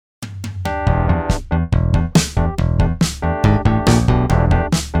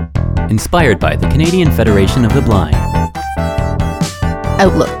Inspired by the Canadian Federation of the Blind.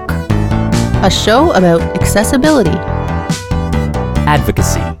 Outlook, a show about accessibility,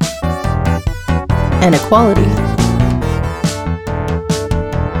 Advocacy, and equality.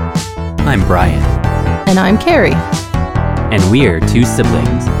 I'm Brian, And I'm Carrie. and we're two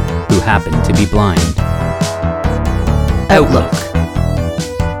siblings who happen to be blind. Outlook.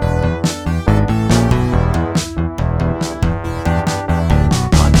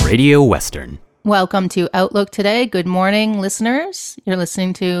 On Radio Western. Welcome to Outlook today. Good morning, listeners. You're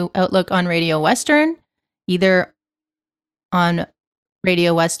listening to Outlook on Radio Western, either on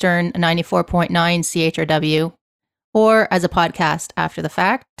Radio Western 94.9 CHRW or as a podcast after the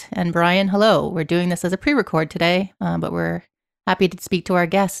fact. And Brian, hello. We're doing this as a pre-record today, but we're happy to speak to our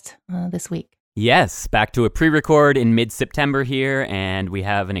guest this week. Yes, back to a pre-record in mid-September here, and we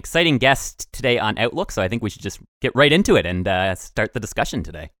have an exciting guest today on Outlook, so I think we should just get right into it and start the discussion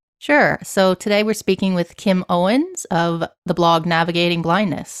today. Sure. So today we're speaking with Kim Owens of the blog Navigating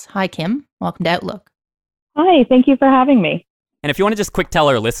Blindness. Hi, Kim. Welcome to Outlook. Hi, thank you for having me. And if you want to just quick tell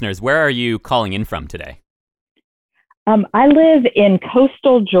our listeners, where are you calling in from today? I live in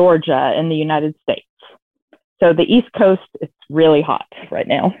coastal Georgia in the United States. So the East Coast, it's really hot right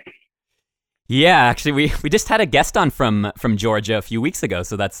now. Yeah, actually, we just had a guest on from Georgia a few weeks ago,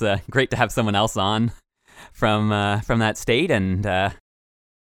 so that's great to have someone else on from that state. And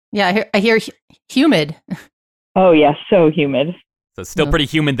Yeah, I hear humid. Oh yeah, so humid. so it's still Yeah. pretty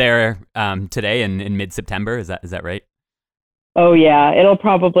humid there today in mid-September. Is that right? Oh yeah, it'll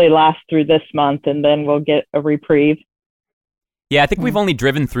probably last through this month and then we'll get a reprieve. Yeah, I think we've Mm. only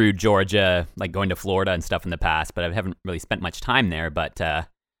driven through Georgia, like going to Florida and stuff in the past, but I haven't really spent much time there. But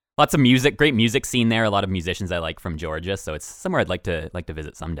lots of music, great music scene there. A lot of musicians I like from Georgia, so it's somewhere I'd like to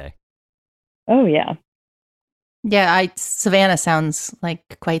visit someday. Oh yeah. Yeah, Savannah sounds like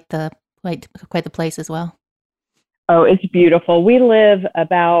quite the place as well. Oh, it's beautiful. We live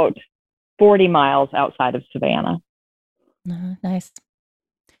about 40 miles outside of Savannah. Nice.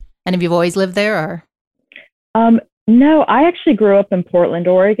 And have you always lived there, or? No, I actually grew up in Portland,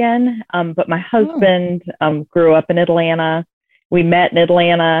 Oregon, but my husband grew up in Atlanta. We met in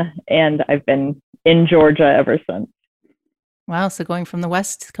Atlanta, and I've been in Georgia ever since. Wow, so going from the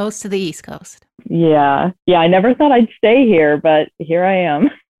West Coast to the East Coast. Yeah, I never thought I'd stay here, but here I am.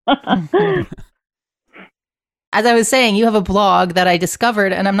 As I was saying, you have a blog that I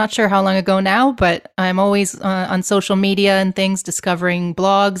discovered, and I'm not sure how long ago now, but I'm always on social media and things discovering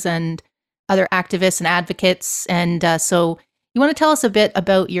blogs and other activists and advocates. And so you want to tell us a bit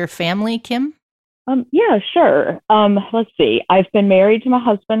about your family, Kim? Yeah, sure. Let's see. I've been married to my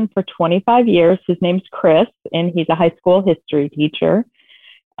husband for 25 years. His name's Chris, and he's a high school history teacher.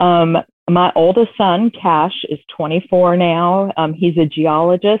 My oldest son, Cash, is 24 now. He's a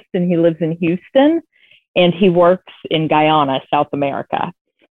geologist, and he lives in Houston, and he works in Guyana, South America.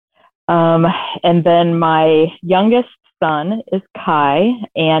 And then my youngest son is Kai,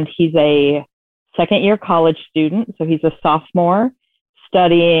 and he's a second-year college student, so he's a sophomore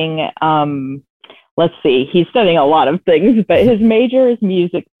studying, he's studying a lot of things, but his major is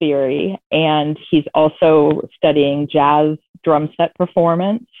music theory, and he's also studying jazz drum set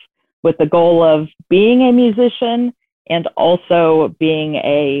performance with the goal of being a musician and also being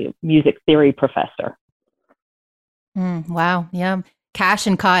a music theory professor. Wow, yeah. Cash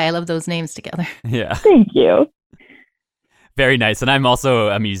and Kai, I love those names together. Yeah. Thank you. Very nice. And I'm also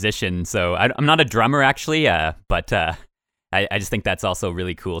a musician, so I'm not a drummer actually, but I just think that's also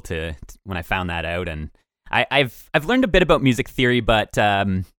really cool to when I found that out. And I've learned a bit about music theory, but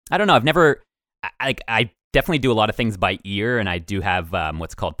I don't know. I've never I definitely do a lot of things by ear, and I do have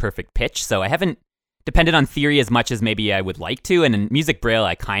what's called perfect pitch. So I haven't depended on theory as much as maybe I would like to. And in music braille,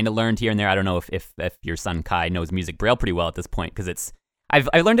 I kind of learned here and there. I don't know if your son Kai knows music braille pretty well at this point, because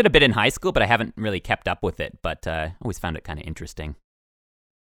I learned it a bit in high school, but I haven't really kept up with it. But I always found it kind of interesting.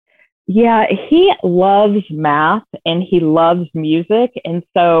 Yeah, he loves math and he loves music. And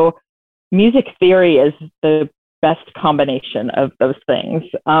so music theory is the best combination of those things.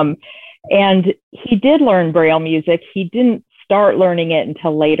 And he did learn Braille music. He didn't start learning it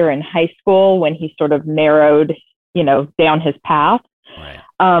until later in high school when he sort of narrowed, down his path.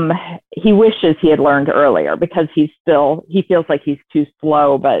 Right. He wishes he had learned earlier because he feels like he's too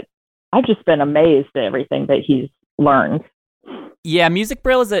slow, but I've just been amazed at everything that he's learned. Yeah, music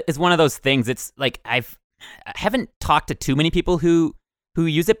braille is one of those things. It's like I haven't talked to too many people who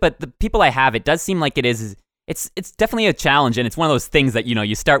use it, but the people I have, it does seem like it's definitely a challenge, and it's one of those things that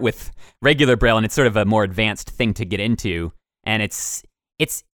you start with regular braille, and it's sort of a more advanced thing to get into, and it's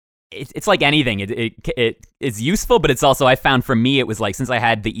it's like anything. It is useful, but it's also, I found for me, it was like, since I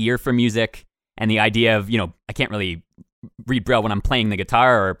had the ear for music and the idea of, I can't really read Braille when I'm playing the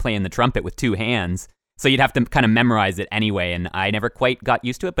guitar or playing the trumpet with two hands. So you'd have to kind of memorize it anyway, and I never quite got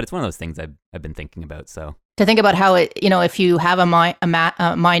used to it, but it's one of those things I've been thinking about. So to think about how it, if you have a mind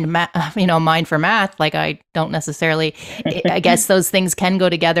for math, like I don't necessarily, I guess those things can go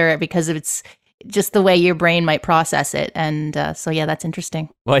together because it's just the way your brain might process it. And so, yeah, that's interesting.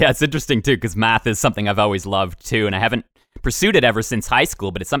 Well, yeah, it's interesting too, because math is something I've always loved too, and I haven't pursued it ever since high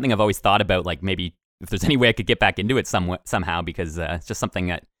school, but it's something I've always thought about, like maybe if there's any way I could get back into it somehow, because it's just something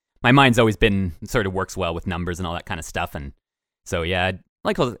that my mind's always been, sort of works well with numbers and all that kind of stuff. And so, yeah, I'd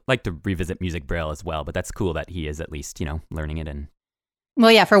like to revisit music Braille as well, but that's cool that he is at least, learning it. And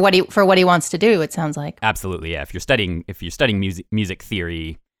well, yeah, for what he wants to do, it sounds like. Absolutely, yeah. If you're studying music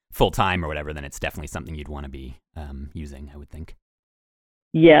theory full time or whatever, then it's definitely something you'd want to be using, I would think.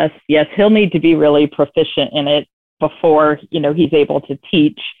 Yes, he'll need to be really proficient in it before he's able to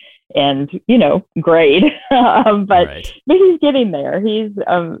teach and grade. But he's getting there. He's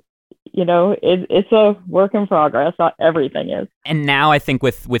it's a work in progress. Everything is. And now I think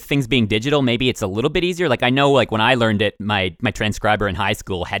with things being digital, maybe it's a little bit easier. Like I know, like when I learned it, my transcriber in high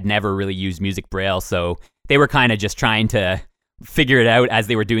school had never really used music Braille, so they were kind of just trying to figure it out as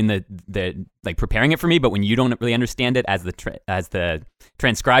they were doing the like preparing it for me. But when you don't really understand it as the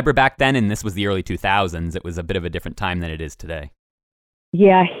transcriber back then, and this was the early 2000s, it was a bit of a different time than it is today.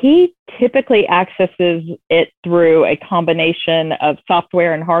 Yeah, he typically accesses it through a combination of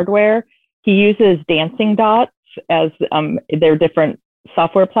software and hardware. He uses Dancing Dots as their different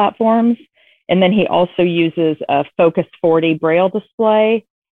software platforms. And then he also uses a Focus 40 Braille display.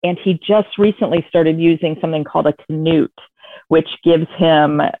 And he just recently started using something called a Canute, which gives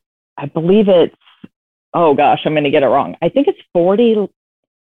him, I believe it's, oh gosh, I'm going to get it wrong. I think it's 40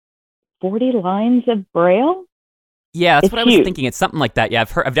 lines of Braille. Yeah, that's what I was thinking. It's something like that. Yeah,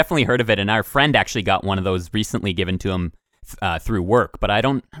 I've definitely heard of it, and our friend actually got one of those recently given to him through work, but I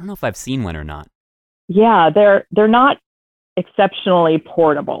don't know if I've seen one or not. Yeah, they're not exceptionally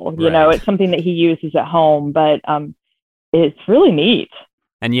portable. Right. It's something that he uses at home, but it's really neat.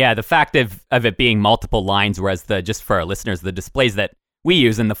 And yeah, the fact of it being multiple lines, whereas just for our listeners, the displays that we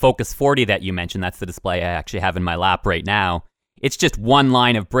use in the Focus 40 that you mentioned, that's the display I actually have in my lap right now. It's just one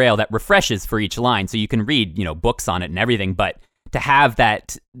line of Braille that refreshes for each line, so you can read, books on it and everything. But to have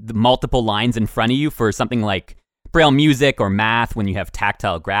the multiple lines in front of you for something like Braille music or math, when you have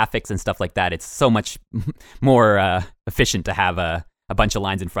tactile graphics and stuff like that, it's so much more efficient to have a bunch of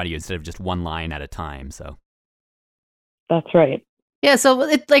lines in front of you instead of just one line at a time. So that's right. Yeah. So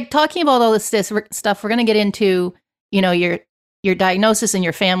it's like talking about all this stuff. We're going to get into, your diagnosis and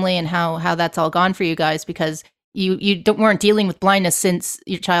your family and how that's all gone for you guys, because you weren't dealing with blindness since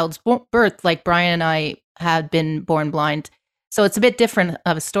your child's birth, like Brian and I had been born blind. So it's a bit different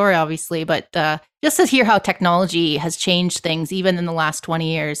of a story, obviously, but just to hear how technology has changed things, even in the last 20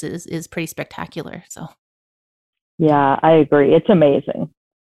 years, is pretty spectacular. So, yeah, I agree. It's amazing.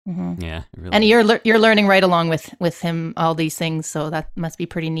 Mm-hmm. Yeah, it really and you're learning right along with him all these things, so that must be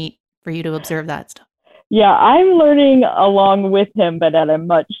pretty neat for you to observe that stuff. Yeah, I'm learning along with him, but at a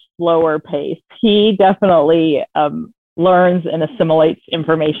much slower pace. He definitely learns and assimilates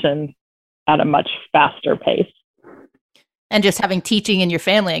information at a much faster pace. And just having teaching in your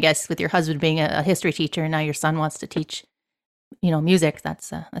family, I guess, with your husband being a history teacher, and now your son wants to teach, music.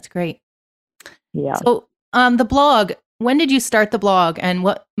 That's great. Yeah. So, the blog. When did you start the blog, and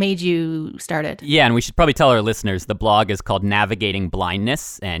what made you start it? Yeah, and we should probably tell our listeners the blog is called Navigating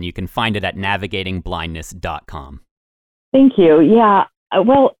Blindness, and you can find it at navigatingblindness.com. Thank you. Yeah.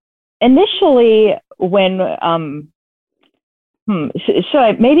 Well, initially, when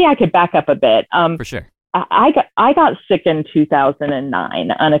maybe I could back up a bit. For sure. I got sick in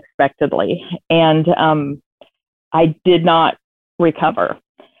 2009 unexpectedly, and I did not recover,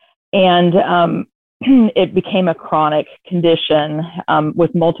 and it became a chronic condition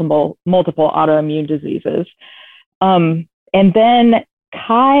with multiple autoimmune diseases. And then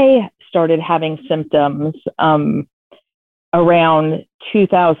Kai started having symptoms around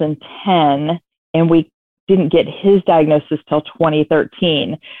 2010, and we didn't get his diagnosis till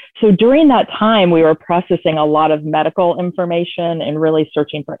 2013. So during that time, we were processing a lot of medical information and really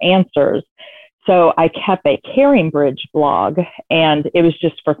searching for answers. So I kept a CaringBridge blog, and it was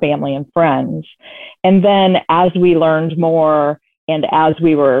just for family and friends. And then as we learned more and as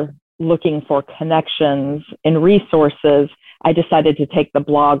we were looking for connections and resources, I decided to take the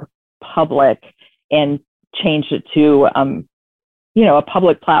blog public and changed it to, a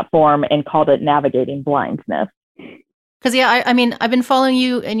public platform and called it Navigating Blindness. Because I mean, I've been following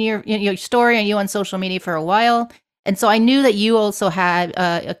you and your story and you on social media for a while, and so I knew that you also had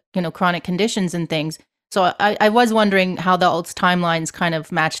chronic conditions and things. So I was wondering how those timelines kind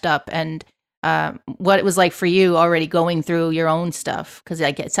of matched up and what it was like for you already going through your own stuff. Because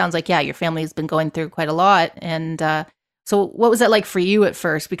it sounds like your family has been going through quite a lot. And so what was that like for you at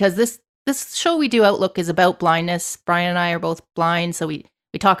first? Because this show we do, Outlook, is about blindness. Brian and I are both blind, so we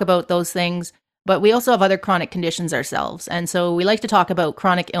talk about those things. But we also have other chronic conditions ourselves. And so we like to talk about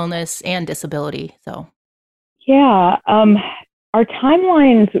chronic illness and disability. So, yeah, our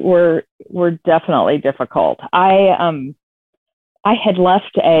timelines were definitely difficult. I had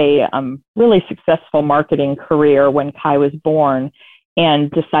left a really successful marketing career when Kai was born and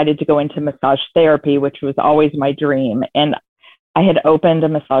decided to go into massage therapy, which was always my dream. And I had opened a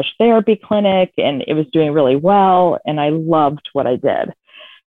massage therapy clinic and it was doing really well. And I loved what I did.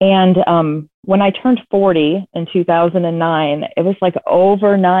 And when I turned 40 in 2009, it was like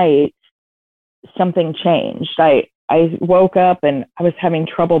overnight, something changed. I woke up and I was having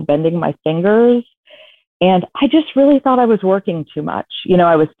trouble bending my fingers. And I just really thought I was working too much.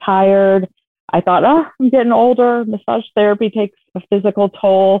 I was tired. I thought, I'm getting older. Massage therapy takes a physical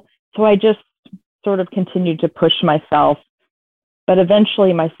toll. So I just sort of continued to push myself. But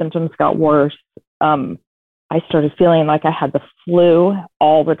eventually my symptoms got worse. I started feeling like I had the flu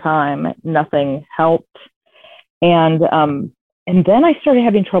all the time. Nothing helped. And then I started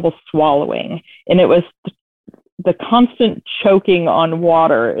having trouble swallowing. And it was the constant choking on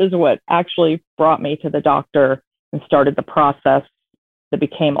water is what actually brought me to the doctor and started the process that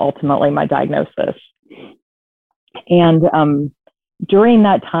became ultimately my diagnosis. And during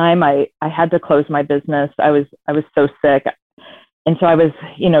that time, I had to close my business. I was so sick. And so I was,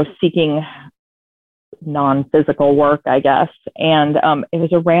 seeking non-physical work, I guess. And it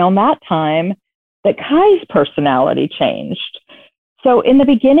was around that time that Kai's personality changed. So in the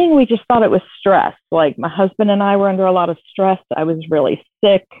beginning, we just thought it was stress. Like my husband and I were under a lot of stress. I was really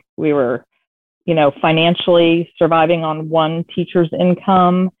sick. We were, financially surviving on one teacher's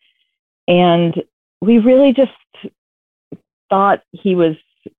income. And we really just thought he was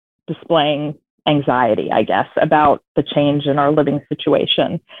displaying anxiety, I guess, about the change in our living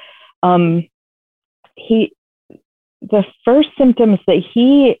situation. The first symptoms that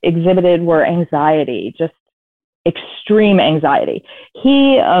he exhibited were anxiety, just extreme anxiety.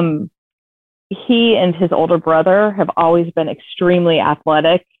 He and his older brother have always been extremely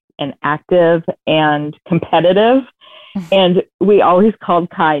athletic and active and competitive. And we always called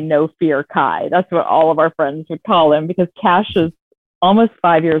Kai No Fear Kai. That's what all of our friends would call him because Cash is almost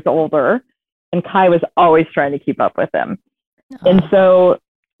 5 years older and Kai was always trying to keep up with him. And so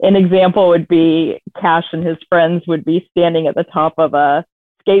an example would be Cash and his friends would be standing at the top of a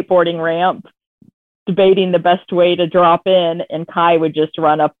skateboarding ramp, debating the best way to drop in, and Kai would just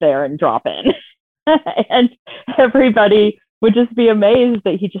run up there and drop in. And everybody would just be amazed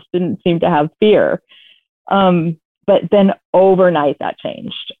that he just didn't seem to have fear. But then overnight that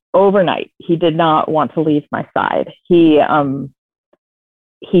changed. Overnight, he did not want to leave my side. He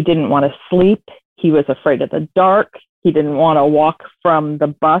didn't want to sleep. He was afraid of the dark. He didn't want to walk from the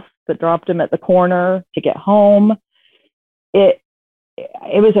bus that dropped him at the corner to get home. It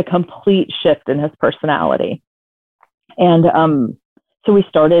was a complete shift in his personality. And so we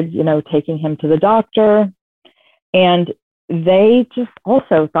started, taking him to the doctor, and they just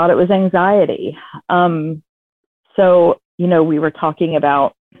also thought it was anxiety. So, we were talking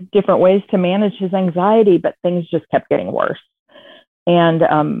about different ways to manage his anxiety, but things just kept getting worse. And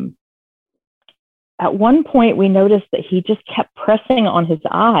at one point, we noticed that he just kept pressing on his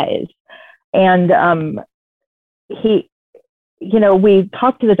eyes. And we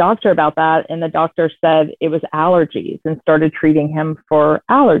talked to the doctor about that, and the doctor said it was allergies and started treating him for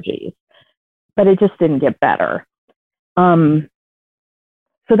allergies, but it just didn't get better. So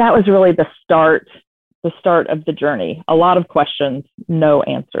that was really the start of the journey. A lot of questions, no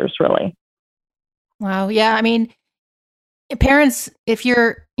answers, really. Wow. Yeah. I mean, parents, if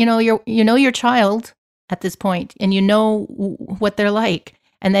you're your child at this point and you know what they're like,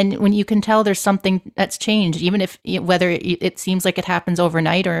 and then when you can tell there's something that's changed, even if whether it seems like it happens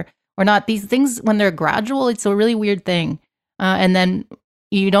overnight or not, these things, when they're gradual, it's a really weird thing. And then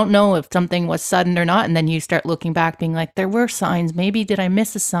you don't know if something was sudden or not. And then you start looking back being like, there were signs, maybe did I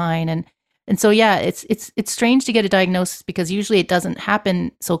miss a sign? And so, yeah, it's strange to get a diagnosis because usually it doesn't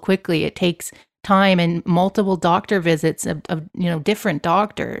happen so quickly. It takes time and multiple doctor visits of different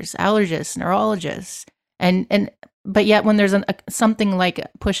doctors, allergists, neurologists. But yet when there's something like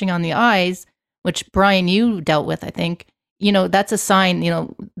pushing on the eyes, which Brian, you dealt with, I think, that's a sign,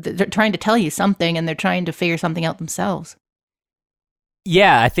 they're trying to tell you something and they're trying to figure something out themselves.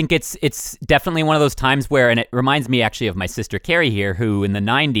 Yeah, I think it's definitely one of those times where, and it reminds me actually of my sister Carrie here, who in the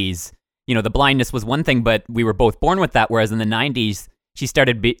 90s, the blindness was one thing, but we were both born with that, whereas in the 90s, she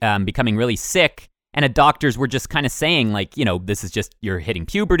started becoming really sick, and doctors were just kind of saying, like, this is just, you're hitting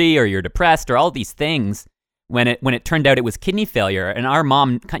puberty, or you're depressed, or all these things, when it turned out it was kidney failure, and our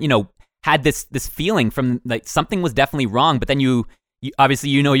mom, had this feeling from, like, something was definitely wrong, but then you obviously,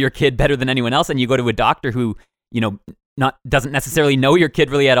 your kid better than anyone else, and you go to a doctor who, doesn't necessarily know your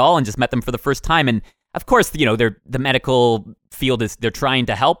kid really at all and just met them for the first time. And of course, the medical field they're trying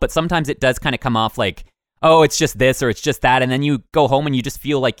to help, but sometimes it does kind of come off like, oh, it's just this or it's just that. And then you go home and you just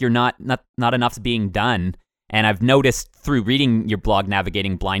feel like you're not enough's being done. And I've noticed through reading your blog,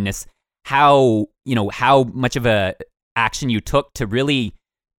 Navigating Blindness, how much of a action you took to really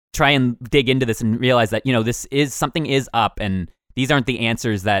try and dig into this and realize that, something is up and these aren't the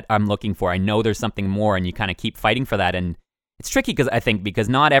answers that I'm looking for. I know there's something more, and you kind of keep fighting for that. And it's tricky because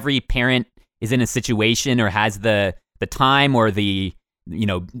not every parent is in a situation or has the time or the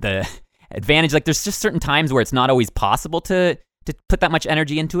advantage. Like, there's just certain times where it's not always possible to put that much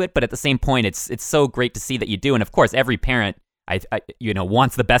energy into it. But at the same point, it's so great to see that you do. And of course, every parent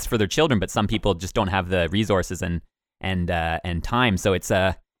wants the best for their children, but some people just don't have the resources and time. So it's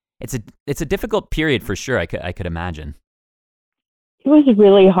a difficult period for sure. I could imagine. It was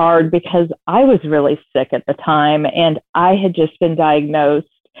really hard because I was really sick at the time and I had just been diagnosed.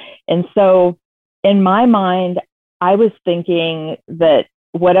 And so in my mind, I was thinking that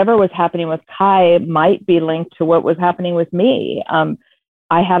whatever was happening with Kai might be linked to what was happening with me.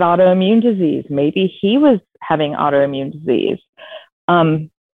 I had autoimmune disease. Maybe he was having autoimmune disease. And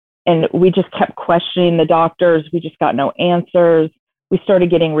we just kept questioning the doctors. We just got no answers. We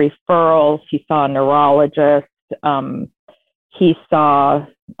started getting referrals. He saw a neurologist. He saw,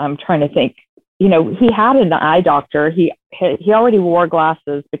 I'm trying to think, he had an eye doctor. He already wore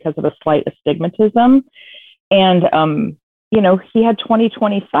glasses because of a slight astigmatism. And, he had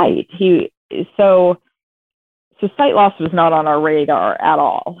 20/20 sight. So sight loss was not on our radar at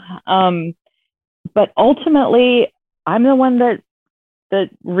all. But ultimately, I'm the one that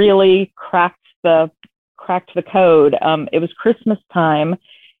really cracked the code. It was Christmas time,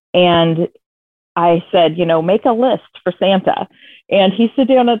 and I said, make a list for Santa. And he sat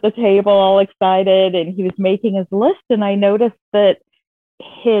down at the table all excited and he was making his list. And I noticed that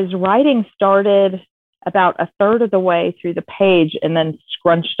his writing started about a third of the way through the page and then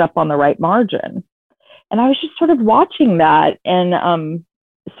scrunched up on the right margin. And I was just sort of watching that. And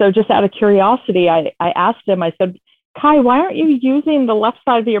so just out of curiosity, I asked him, I said, Kai, why aren't you using the left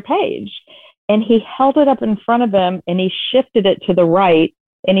side of your page? And he held it up in front of him and he shifted it to the right.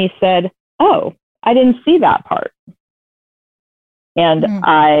 And he said, oh, I didn't see that part. And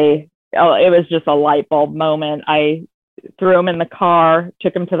it was just a light bulb moment. I threw him in the car,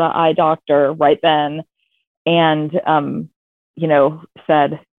 took him to the eye doctor right then, and,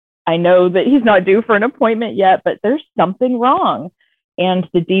 said, I know that he's not due for an appointment yet, but there's something wrong. And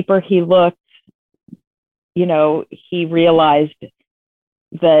the deeper he looked, he realized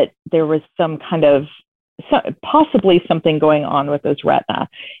that there was possibly something going on with his retina,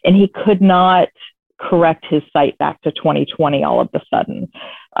 and he could not correct his sight back to 20/20 all of a sudden.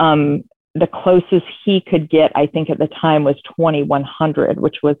 The closest he could get, I think at the time, was 20/100,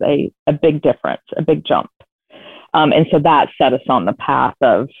 which was a big difference, a big jump. And so that set us on the path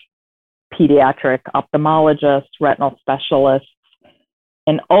of pediatric ophthalmologists, retinal specialists,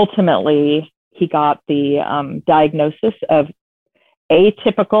 and ultimately he got the diagnosis of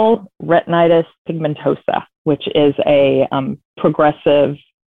atypical retinitis pigmentosa, which is a progressive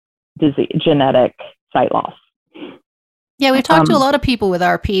disease, genetic sight loss. Yeah, we've talked to a lot of people with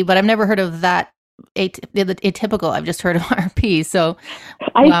RP, but I've never heard of that atypical. I've just heard of RP. So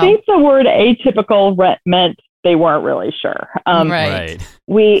I think the word atypical meant they weren't really sure. Right.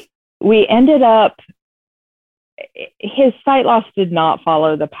 We ended up, his sight loss did not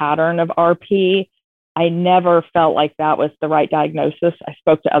follow the pattern of RP. I never felt like that was the right diagnosis. I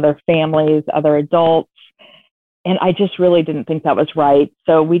spoke to other families, other adults, and I just really didn't think that was right.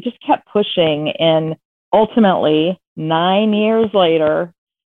 So we just kept pushing, and ultimately 9 years later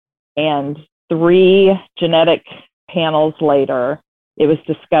and 3 genetic panels later, it was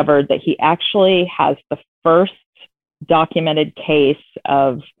discovered that he actually has the first documented case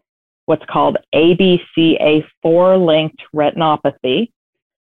of what's called ABCA4 linked retinopathy.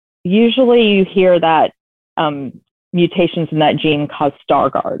 Usually you hear that mutations in that gene cause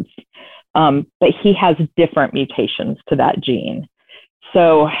Stargard's, but he has different mutations to that gene.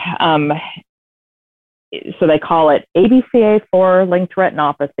 So so they call it ABCA4 linked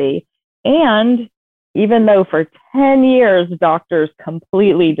retinopathy. And even though for 10 years, doctors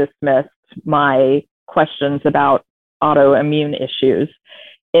completely dismissed my questions about autoimmune issues,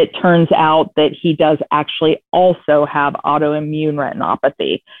 it turns out that he does actually also have autoimmune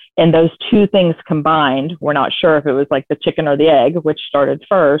retinopathy. And those two things combined, we're not sure if it was like the chicken or the egg, which started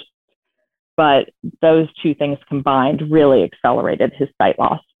first, but those two things combined really accelerated his sight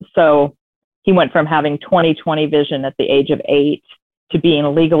loss. So he went from having 20/20 vision at the age of 8 to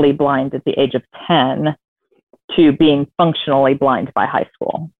being legally blind at the age of 10 to being functionally blind by high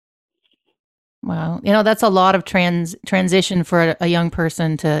school. Wow. That's a lot of transition for a young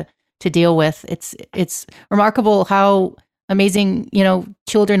person to deal with. It's remarkable how amazing,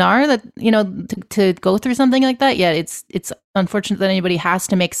 children are that, to go through something like that. Yeah, it's unfortunate that anybody has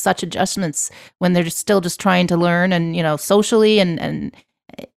to make such adjustments when they're still just trying to learn and, socially and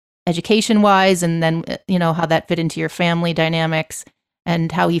education wise, and then, how that fit into your family dynamics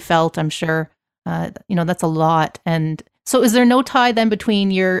and how he felt, I'm sure, that's a lot. And so is there no tie then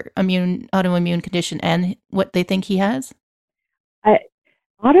between your autoimmune condition and what they think he has?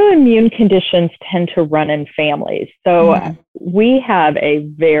 Autoimmune conditions tend to run in families. So we have a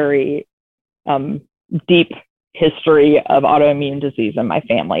very deep history of autoimmune disease in my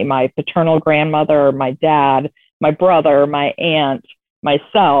family. My paternal grandmother, my dad, my brother, my aunt,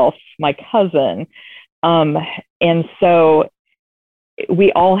 myself, my cousin. And so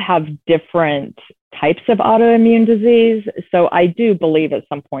we all have different types of autoimmune disease. So I do believe at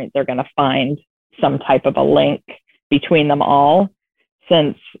some point they're going to find some type of a link between them all,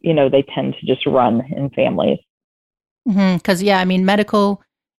 since, they tend to just run in families. Because, the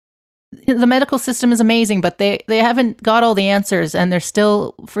medical system is amazing, but they haven't got all the answers and they're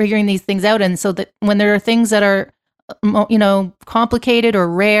still figuring these things out. And so that when there are things that are, complicated or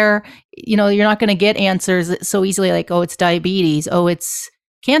rare, you're not going to get answers so easily, like, oh, it's diabetes, oh, it's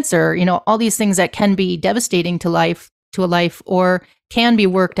cancer, all these things that can be devastating to a life or can be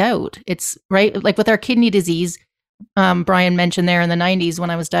worked out. It's right. Like with our kidney disease, Brian mentioned there in the 90s when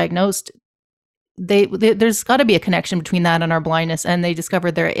I was diagnosed, there's got to be a connection between that and our blindness. And they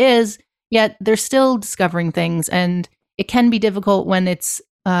discovered there is, yet they're still discovering things. And it can be difficult when it's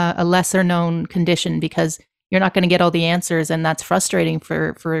a lesser known condition because you're not going to get all the answers. And that's frustrating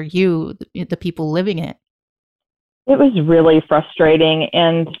for you, the people living it. It was really frustrating.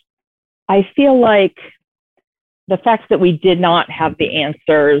 And I feel like the fact that we did not have the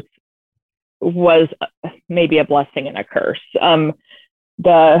answers was maybe a blessing and a curse.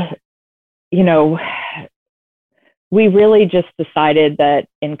 We really just decided that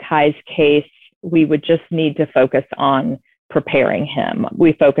in Kai's case, we would just need to focus on preparing him.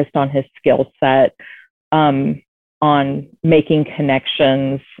 We focused on his skill set, on making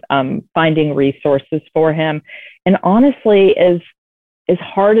connections, finding resources for him. And honestly, as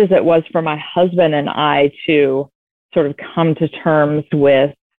hard as it was for my husband and I to sort of come to terms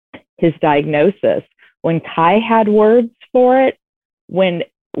with his diagnosis, when Kai had words for it, when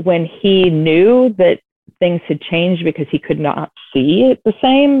he knew that things had changed because he could not see it the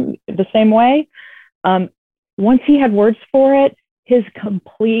same way, once he had words for it, his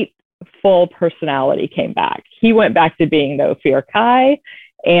complete full personality came back. He went back to being No Fear Kai,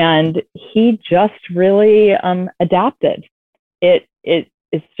 and he just really adapted.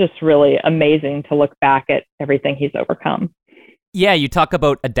 It's just really amazing to look back at everything he's overcome. Yeah, you talk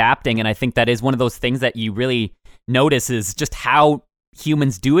about adapting, and I think that is one of those things that you really notice is just how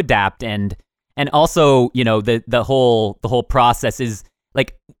humans do adapt, and also, the whole process is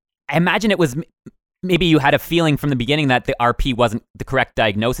like, I imagine it was maybe you had a feeling from the beginning that the RP wasn't the correct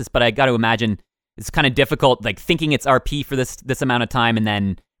diagnosis, but I got to imagine it's kind of difficult, like thinking it's RP for this amount of time and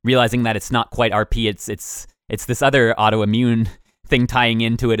then realizing that it's not quite RP, it's this other autoimmune thing tying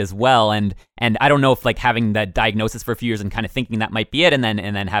into it as well. And I don't know if like having that diagnosis for a few years and kind of thinking that might be it, and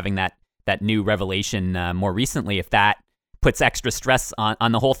then having that new revelation more recently, if that puts extra stress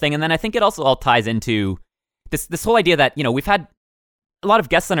on the whole thing. And then I think it also all ties into this whole idea that, we've had a lot of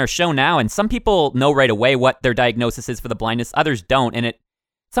guests on our show now, and some people know right away what their diagnosis is for the blindness, others don't. And it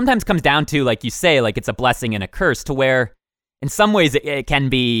sometimes comes down to, like you say, like it's a blessing and a curse, to where in some ways it can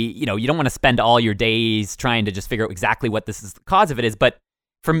be, you don't want to spend all your days trying to just figure out exactly what the cause of it is. But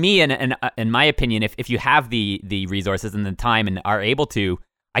for me, and in my opinion, if you have the resources and the time and are able to,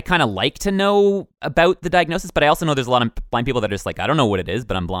 I kind of like to know about the diagnosis, but I also know there's a lot of blind people that are just like, I don't know what it is,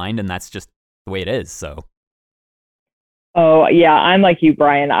 but I'm blind, and that's just the way it is. So. Oh, yeah, I'm like you,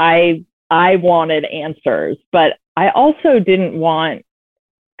 Brian. I wanted answers, but I also didn't want,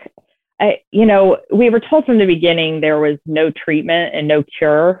 we were told from the beginning there was no treatment and no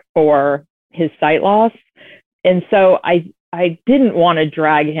cure for his sight loss. And so I didn't want to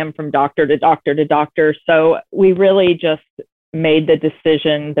drag him from doctor to doctor to doctor. So we really just made the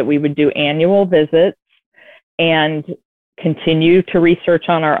decision that we would do annual visits and continue to research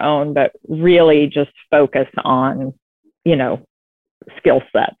on our own, but really just focus on, skill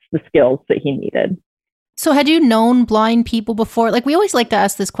sets, the skills that he needed. So had you known blind people before? Like, we always like to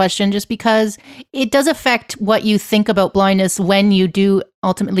ask this question just because it does affect what you think about blindness when you do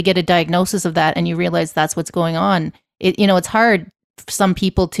ultimately get a diagnosis of that and you realize that's what's going on. It's hard for some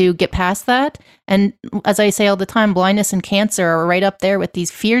people to get past that. And as I say all the time, blindness and cancer are right up there with these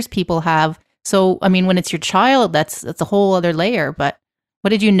fears people have. So, I mean, when it's your child, that's a whole other layer. But what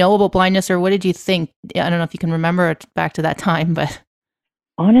did you know about blindness, or what did you think? I don't know if you can remember it back to that time, but...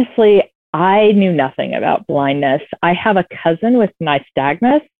 Honestly, I knew nothing about blindness. I have a cousin with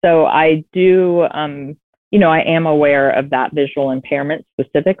nystagmus, so I do, I am aware of that visual impairment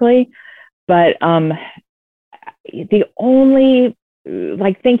specifically. But the only,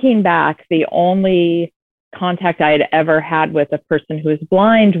 thinking back, the only contact I had ever had with a person who was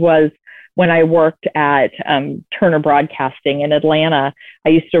blind was when I worked at Turner Broadcasting in Atlanta. I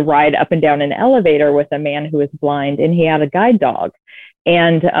used to ride up and down an elevator with a man who was blind, and he had a guide dog.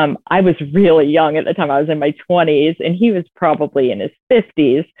 And I was really young at the time. I was in my 20s, and he was probably in his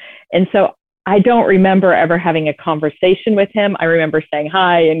 50s. And so I don't remember ever having a conversation with him. I remember saying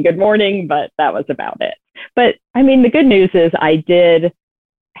hi and good morning, but that was about it. But I mean, the good news is I did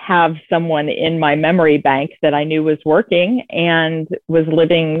have someone in my memory bank that I knew was working and was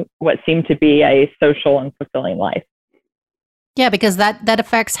living what seemed to be a social and fulfilling life. Yeah, because that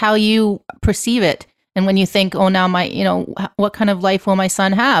affects how you perceive it. And when you think, oh, now what kind of life will my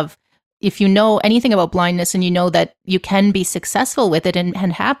son have? If you know anything about blindness and you know that you can be successful with it and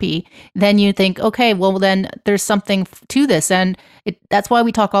happy, then you think, okay, well, then there's something to this. And that's why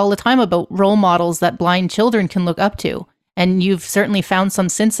we talk all the time about role models that blind children can look up to. And you've certainly found some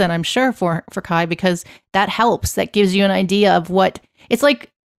since then, I'm sure, for Kai, because that helps. That gives you an idea of what it's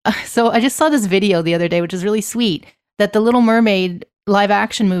like. So I just saw this video the other day, which is really sweet, that the Little Mermaid live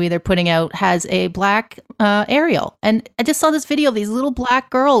action movie they're putting out has a black Ariel. And I just saw this video of these little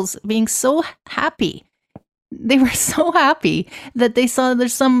black girls being so happy. They were so happy that they saw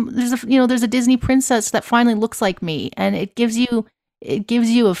there's a Disney princess that finally looks like me. And it gives you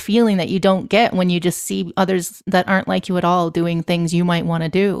a feeling that you don't get when you just see others that aren't like you at all doing things you might want to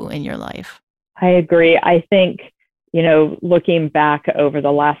do in your life. I agree. I think, looking back over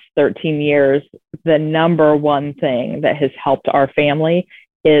the last 13 years, the number one thing that has helped our family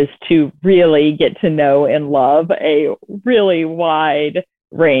is to really get to know and love a really wide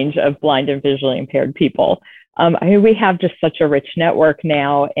range of blind and visually impaired people. We have just such a rich network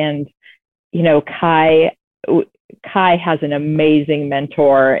now. And, Kai has an amazing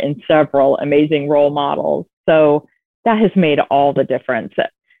mentor and several amazing role models. So that has made all the difference.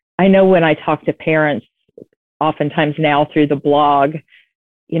 I know when I talk to parents, oftentimes now through the blog,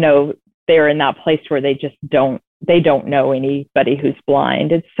 they're in that place where they don't know anybody who's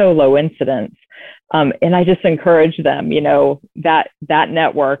blind. It's so low incidence. And I just encourage them, that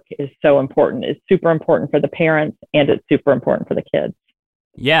network is so important. It's super important for the parents, and it's super important for the kids.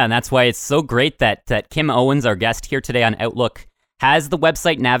 Yeah, and that's why it's so great that Kim Owens, our guest here today on Outlook, has the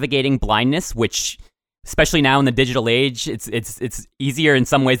website Navigating Blindness, which, especially now in the digital age, it's easier in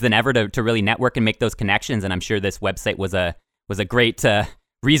some ways than ever to really network and make those connections. And I'm sure this website was a great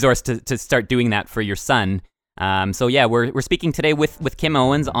resource to start doing that for your son. So yeah, we're speaking today with Kim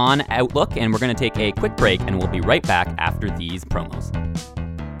Owens on Outlook, and we're going to take a quick break, and we'll be right back after these promos.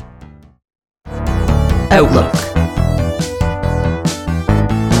 Outlook.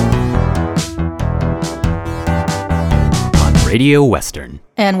 Radio Western.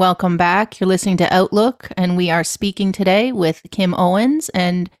 And welcome back. You're listening to Outlook, and we are speaking today with Kim Owens.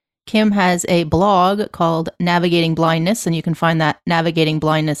 And Kim has a blog called Navigating Blindness, and you can find that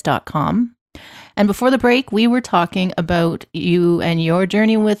navigatingblindness.com. And before the break, we were talking about you and your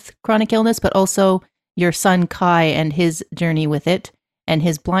journey with chronic illness, but also your son Kai and his journey with it and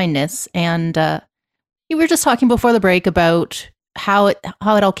his blindness. And we were just talking before the break about how it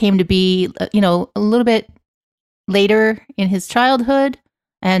all came to be, a little bit later in his childhood.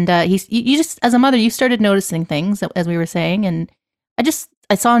 And you just, as a mother, you started noticing things, as we were saying. And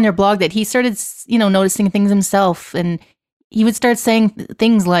I saw on your blog that he started, noticing things himself. And he would start saying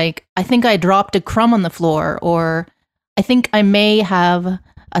things like, I think I dropped a crumb on the floor, or I think I may have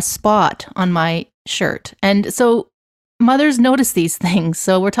a spot on my shirt. And so mothers notice these things.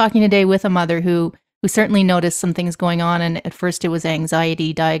 So we're talking today with a mother who certainly noticed some things going on. And at first it was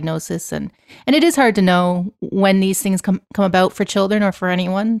anxiety diagnosis. And it is hard to know when these things come about for children or for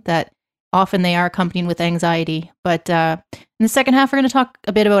anyone, that often they are accompanied with anxiety. But in the second half, we're going to talk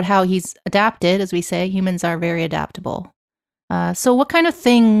a bit about how he's adapted. As we say, humans are very adaptable. So what kind of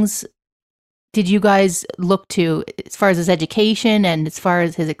things did you guys look to as far as his education and as far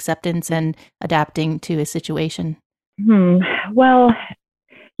as his acceptance and adapting to his situation? Well,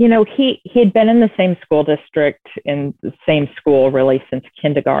 he had been in the same school district, in the same school really since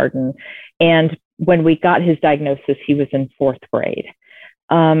kindergarten. And when we got his diagnosis, he was in fourth grade.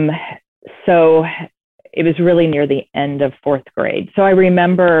 So it was really near the end of fourth grade. So I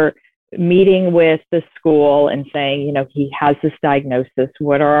remember meeting with the school and saying, he has this diagnosis.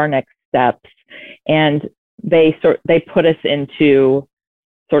 What are our next steps? And they put us into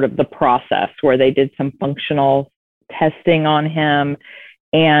sort of the process where they did some functional testing on him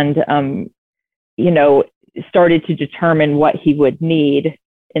and, started to determine what he would need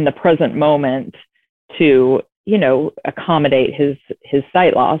in the present moment to, accommodate his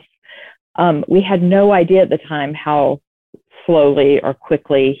sight loss. We had no idea at the time how slowly or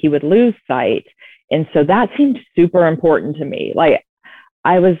quickly he would lose sight. And so that seemed super important to me. Like,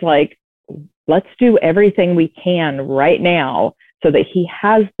 I was like, let's do everything we can right now so that he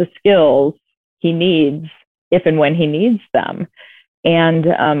has the skills he needs if and when he needs them. And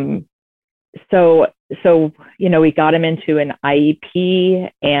so we got him into an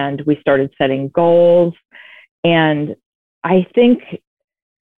IEP and we started setting goals. And I think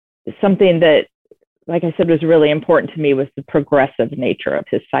something that, like I said, was really important to me was the progressive nature of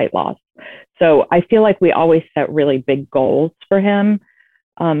his sight loss. So I feel like we always set really big goals for him.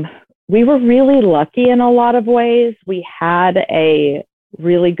 We were really lucky in a lot of ways. We had a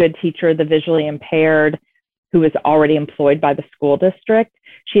really good teacher, the visually impaired, who was already employed by the school district.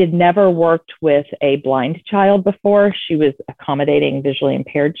 She had never worked with a blind child before. She was accommodating visually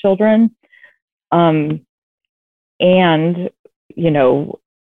impaired children.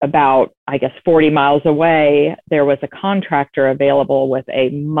 About, 40 miles away, there was a contractor available with a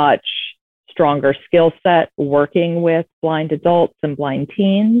much stronger skill set working with blind adults and blind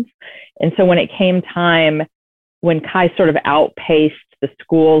teens. And so when it came time, when Kai sort of outpaced the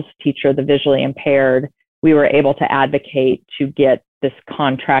school's teacher, the visually impaired, we were able to advocate to get this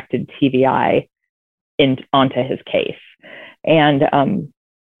contracted TVI onto his case. And,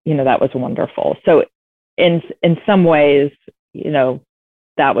 that was wonderful. So in some ways,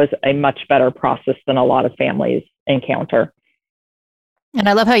 that was a much better process than a lot of families encounter. And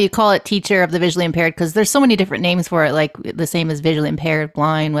I love how you call it teacher of the visually impaired, because there's so many different names for it, like the same as visually impaired,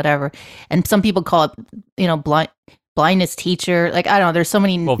 blind, whatever. And some people call it, blindness teacher. Like, I don't know, there's so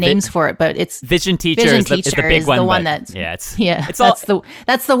many names for it, but it's vision teacher is the big one. The one that's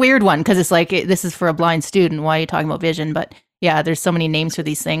the weird one, because it's like, this is for a blind student. Why are you talking about vision? But yeah, there's so many names for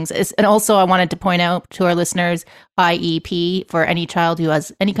these things. And also, I wanted to point out to our listeners, IEP for any child who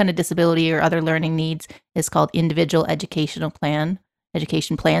has any kind of disability or other learning needs is called Individual Education Plan.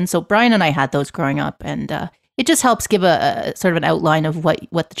 So Brian and I had those growing up, and it just helps give a sort of an outline of what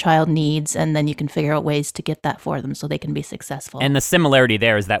the child needs, and then you can figure out ways to get that for them so they can be successful. And the similarity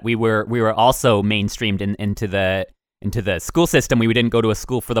there is that we were also mainstreamed into the school system. We didn't go to a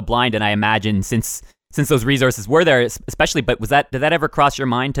school for the blind, and I imagine since those resources were there, especially. But did that ever cross your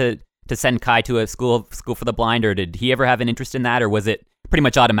mind to send Kai to a school for the blind, or did he ever have an interest in that, or was it pretty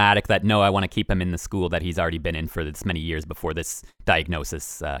much automatic that no, I want to keep him in the school that he's already been in for this many years before this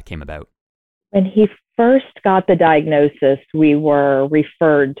diagnosis came about? When he first got the diagnosis, we were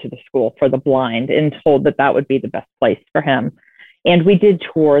referred to the school for the blind and told that would be the best place for him. And we did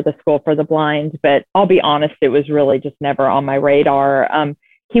tour the school for the blind, but I'll be honest, it was really just never on my radar.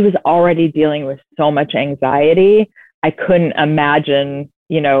 He was already dealing with so much anxiety. I couldn't imagine,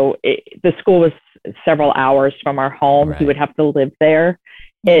 the school was several hours from our home. Right. He would have to live there.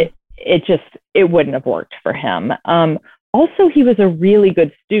 It wouldn't have worked for him. Also, he was a really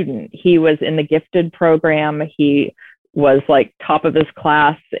good student. He was in the gifted program. He was like top of his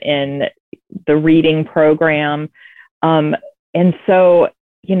class in the reading program. And so,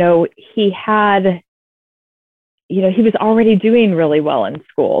 he was already doing really well in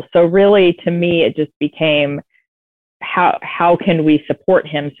school. So really, to me, it just became, how can we support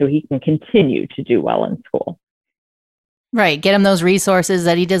him so he can continue to do well in school? Right. Get him those resources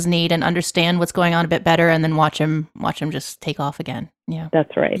that he does need and understand what's going on a bit better, and then watch him just take off again. Yeah.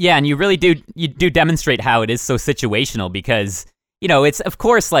 That's right. Yeah. And you really do demonstrate how it is so situational, because, it's, of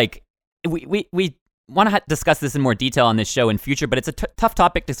course, like we want to discuss this in more detail on this show in future, but it's a tough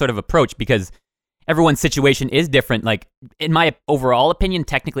topic to sort of approach because everyone's situation is different. Like, in my overall opinion,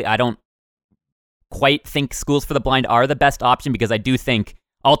 technically, I don't quite think schools for the blind are the best option, because I do think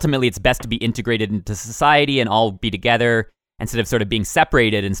ultimately it's best to be integrated into society and all be together instead of sort of being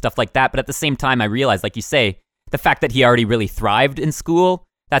separated and stuff like that. But at the same time, I realized, like you say, the fact that he already really thrived in school,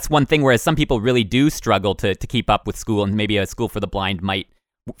 that's one thing, whereas some people really do struggle to keep up with school, and maybe a school for the blind might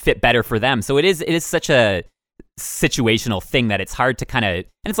fit better for them. So it is such a situational thing that it's hard to kind of, and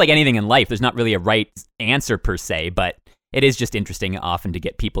it's like anything in life, there's not really a right answer per se, but it is just interesting often to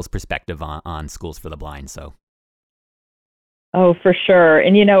get people's perspective on schools for the blind. So. Oh, for sure.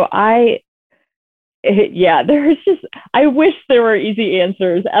 And, I wish there were easy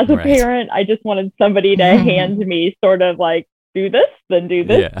answers. As a parent, I just wanted somebody to hand me sort of like, do this, then do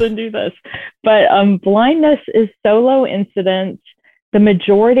this, then do this. But blindness is so low incidence. The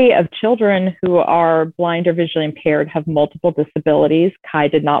majority of children who are blind or visually impaired have multiple disabilities. Kai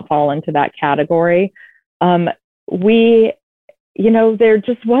did not fall into that category. There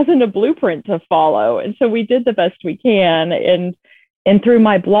just wasn't a blueprint to follow. And so we did the best we can. And through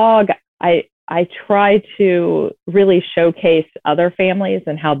my blog, I try to really showcase other families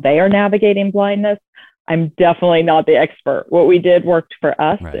and how they are navigating blindness. I'm definitely not the expert. What we did worked for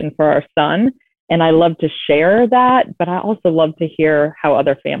us and for our son. And I love to share that, but I also love to hear how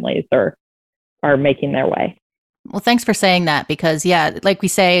other families are making their way. Well, thanks for saying that, because like we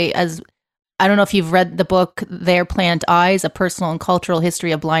say, I don't know if you've read the book, Their Plant Eyes, A Personal and Cultural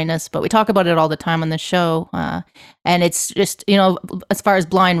History of Blindness, but we talk about it all the time on the show. And it's just, as far as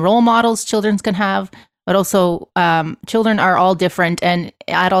blind role models children can have, but also children are all different and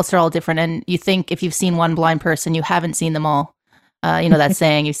adults are all different. And you think if you've seen one blind person, you haven't seen them all. That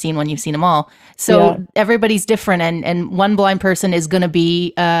saying, you've seen one, you've seen them all. So everybody's different. And one blind person is going to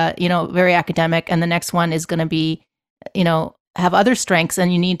be, very academic, and the next one is going to be, have other strengths,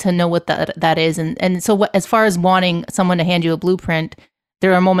 and you need to know what that is. And so as far as wanting someone to hand you a blueprint,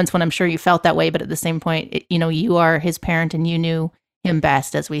 there are moments when I'm sure you felt that way, but at the same point, you are his parent and you knew him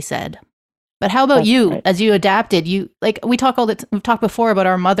best, as we said. But how about you, as you adapted? We've talked before about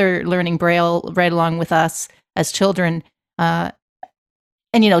our mother learning Braille right along with us as children. And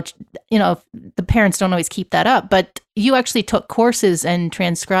the parents don't always keep that up, but you actually took courses and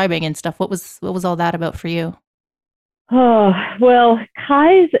transcribing and stuff. What was all that about for you? Oh, well,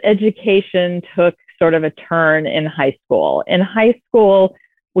 Kai's education took sort of a turn in high school. In high school,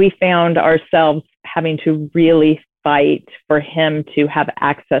 we found ourselves having to really fight for him to have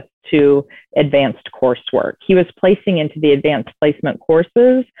access to advanced coursework. He was placing into the advanced placement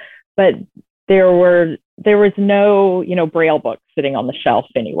courses, but there was no, Braille books sitting on the shelf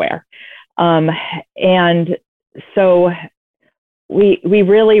anywhere. And so we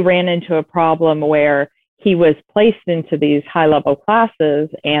really ran into a problem where he was placed into these high-level classes,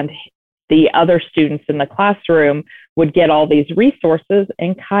 and the other students in the classroom would get all these resources,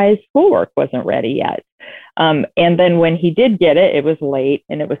 and Kai's schoolwork wasn't ready yet. And then when he did get it, it was late,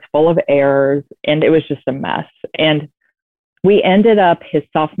 and it was full of errors, and it was just a mess. And we ended up his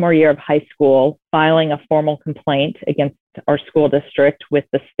sophomore year of high school filing a formal complaint against our school district with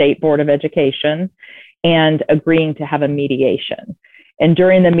the State Board of Education and agreeing to have a mediation. And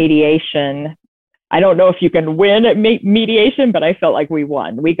during the mediation, I don't know if you can win at mediation, but I felt like we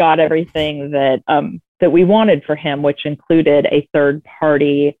won. We got everything that we wanted for him, which included a third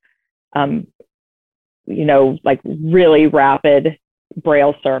party, really rapid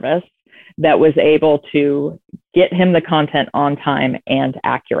Braille service that was able to get him the content on time and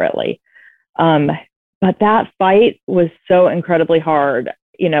accurately. But that fight was so incredibly hard.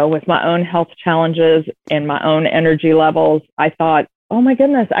 With my own health challenges and my own energy levels, I thought, oh my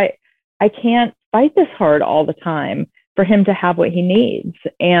goodness, I can't fight this hard all the time for him to have what he needs.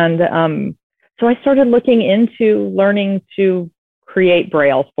 And so I started looking into learning to create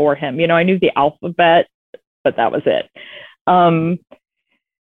Braille for him. I knew the alphabet, but that was it.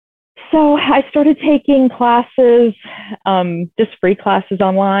 So I started taking classes, just free classes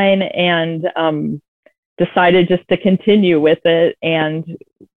online, and decided just to continue with it, and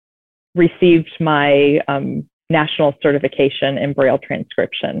received my national certification in Braille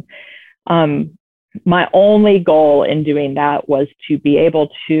transcription. My only goal in doing that was to be able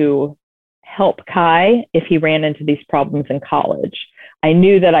to help Kai if he ran into these problems in college. I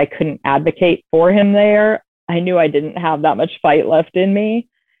knew that I couldn't advocate for him there. I knew I didn't have that much fight left in me,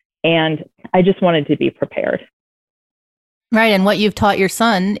 and I just wanted to be prepared. Right, and what you've taught your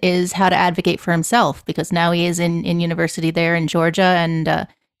son is how to advocate for himself, because now he is in university there in Georgia and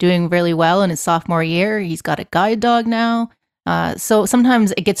doing really well in his sophomore year. He's got a guide dog now. So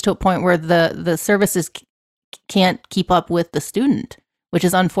sometimes it gets to a point where the services can't keep up with the student, which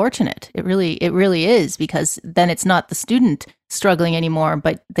is unfortunate. It really is, because then it's not the student struggling anymore,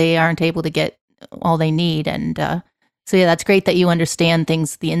 but they aren't able to get all they need. And so that's great that you understand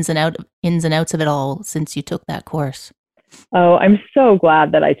things, the ins and outs of it all, since you took that course. Oh, I'm so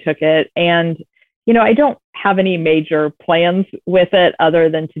glad that I took it. And, I don't have any major plans with it other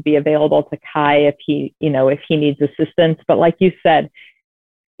than to be available to Kai if if he needs assistance. But like you said,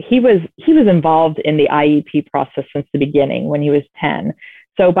 he was involved in the IEP process since the beginning when he was 10.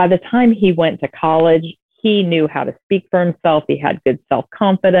 So by the time he went to college, he knew how to speak for himself. He had good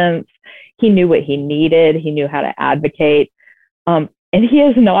self-confidence. He knew what he needed. He knew how to advocate. And he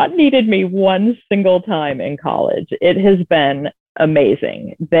has not needed me one single time in college. It has been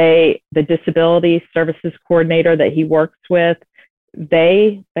amazing. The disability services coordinator that he works with,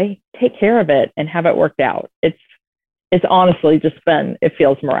 they take care of it and have it worked out. It's honestly just been, it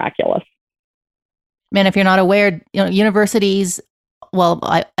feels miraculous. Man, if you're not aware, universities, well,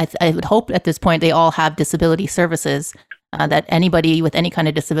 I would hope at this point they all have disability services, that anybody with any kind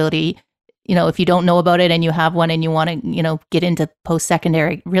of disability, if you don't know about it and you have one and you want to, get into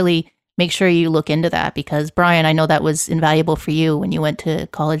post-secondary, really make sure you look into that, because Brian, I know that was invaluable for you when you went to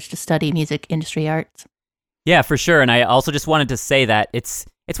college to study music industry arts. Yeah, for sure. And I also just wanted to say that it's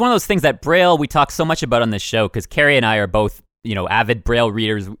one of those things that Braille, we talk so much about on this show, because Carrie and I are both, avid Braille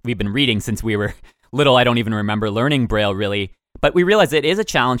readers. We've been reading since we were little. I don't even remember learning Braille really. But we realize it is a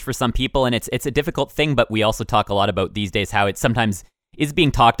challenge for some people, and it's a difficult thing. But we also talk a lot about these days how it sometimes is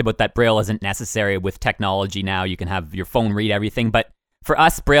being talked about that Braille isn't necessary with technology now. You can have your phone read everything. But for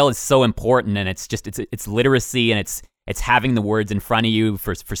us, Braille is so important, and it's literacy, and it's having the words in front of you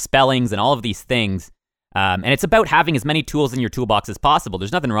for spellings and all of these things. And it's about having as many tools in your toolbox as possible.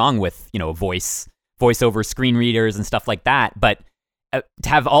 There's nothing wrong with, voiceover screen readers and stuff like that. But to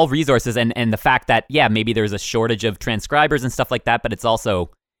have all resources and the fact that, maybe there's a shortage of transcribers and stuff like that, but it's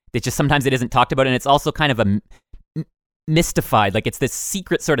just sometimes it isn't talked about, and it's also kind of mystified. Like, it's this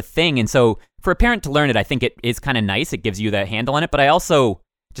secret sort of thing. And so for a parent to learn it, I think it is kind of nice. It gives you the handle on it. But I also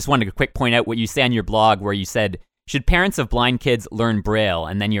just wanted to quick point out what you say on your blog, where you said, should parents of blind kids learn Braille?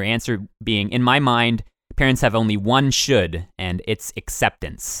 And then your answer being, in my mind, parents have only one should, and it's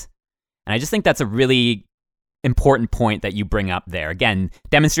acceptance. And I just think that's a really important point that you bring up there. Again,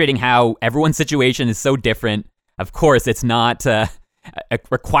 demonstrating how everyone's situation is so different. Of course, it's not a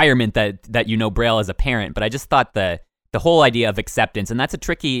requirement that you know Braille as a parent, but I just thought the whole idea of acceptance, and that's a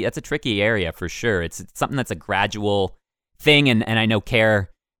tricky area for sure. It's something that's a gradual thing, and I know, Care,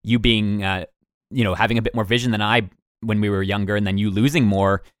 you being having a bit more vision than I when we were younger, and then you losing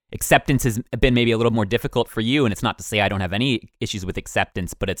more, acceptance has been maybe a little more difficult for you. And it's not to say I don't have any issues with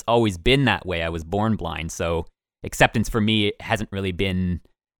acceptance, but it's always been that way. I was born blind, so acceptance for me hasn't really been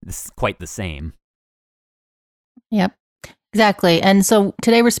quite the same. Yep. Exactly. And so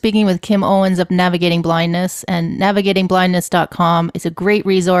today we're speaking with Kim Owens of Navigating Blindness, and navigatingblindness.com is a great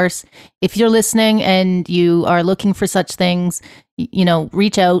resource. If you're listening and you are looking for such things,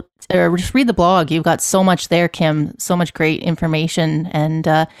 reach out or just read the blog. You've got so much there, Kim, so much great information. And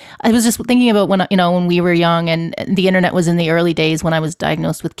I was just thinking about when we were young and the internet was in the early days when I was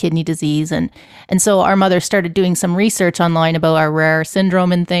diagnosed with kidney disease. And so our mother started doing some research online about our rare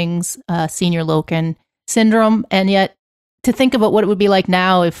syndrome and things, senior Loken syndrome. And yet, to think about what it would be like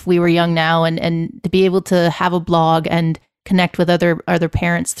now if we were young now, and to be able to have a blog and connect with other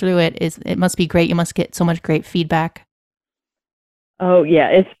parents through it must be great. You must get so much great feedback. Oh yeah,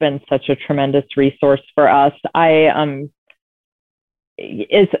 it's been such a tremendous resource for us.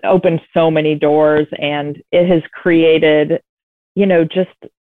 It's opened so many doors, and it has created, just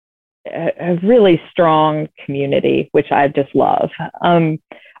a really strong community, which I just love.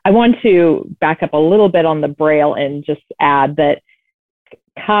 I want to back up a little bit on the Braille and just add that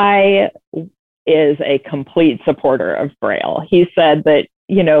Kai is a complete supporter of Braille. He said that,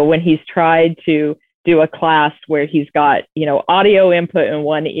 when he's tried to do a class where he's got, audio input in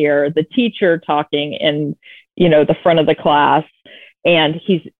one ear, the teacher talking in, the front of the class, and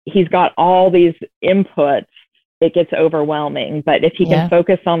he's got all these inputs, it gets overwhelming. But if he can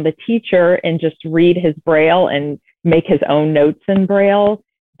focus on the teacher and just read his Braille and make his own notes in Braille,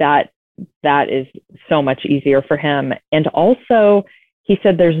 that is so much easier for him. And also, he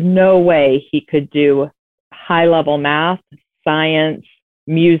said there's no way he could do high-level math, science,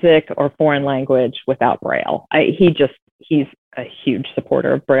 music, or foreign language without Braille. He's a huge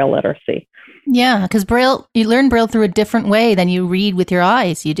supporter of Braille literacy. Yeah, because Braille, you learn Braille through a different way than you read with your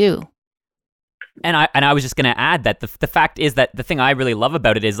eyes. You do. And I was just going to add that the fact is that the thing I really love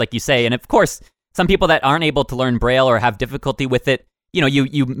about it is, like you say, and of course, some people that aren't able to learn Braille or have difficulty with it,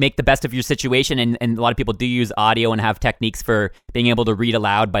 you make the best of your situation, and a lot of people do use audio and have techniques for being able to read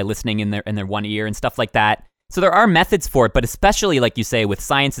aloud by listening in their one ear and stuff like that. So there are methods for it, but especially, like you say, with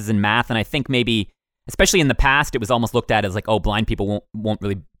sciences and math, and I think maybe, especially in the past, it was almost looked at as like, oh, blind people won't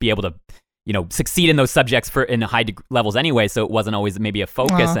really be able to, succeed in those subjects in high levels anyway. So it wasn't always maybe a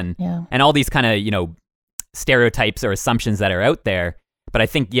focus and all these kind of, stereotypes or assumptions that are out there. But I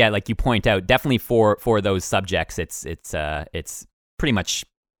think, yeah, like you point out, definitely for those subjects, it's pretty much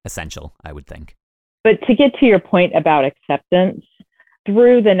essential, I would think. But to get to your point about acceptance,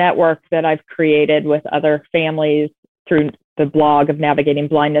 through the network that I've created with other families, through the blog of Navigating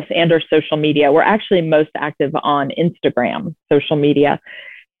Blindness and our social media, we're actually most active on Instagram, social media.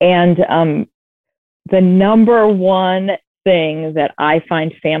 And the number one thing that I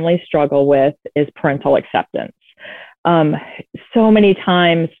find families struggle with is parental acceptance. So many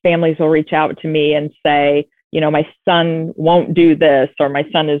times families will reach out to me and say, my son won't do this, or my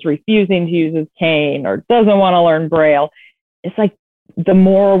son is refusing to use his cane, or doesn't want to learn Braille. It's like the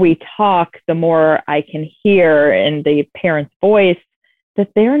more we talk, the more I can hear in the parent's voice that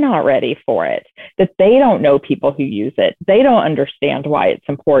they're not ready for it, that they don't know people who use it. They don't understand why it's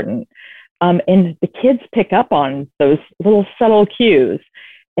important. And the kids pick up on those little subtle cues.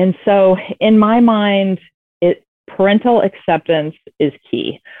 And so in my mind, parental acceptance is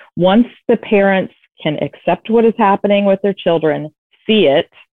key. Once the parents can accept what is happening with their children, see it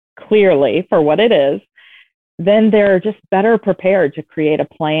clearly for what it is, then they're just better prepared to create a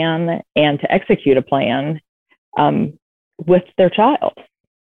plan and to execute a plan with their child.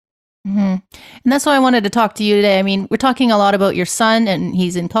 Mm-hmm. And that's why I wanted to talk to you today. I mean, we're talking a lot about your son, and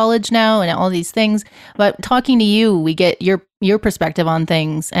he's in college now and all these things, but talking to you, we get your perspective on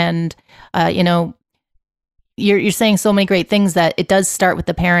things. And, you're saying so many great things that it does start with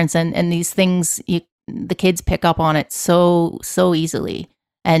the parents, and these things, the kids pick up on it so easily.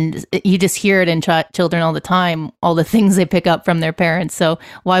 And you just hear it in children all the time, all the things they pick up from their parents. So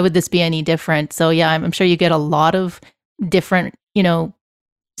why would this be any different? So yeah, I'm sure you get a lot of different,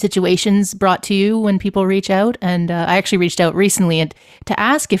 situations brought to you when people reach out. And I actually reached out recently to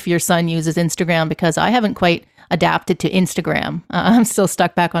ask if your son uses Instagram, because I haven't quite adapted to Instagram. I'm still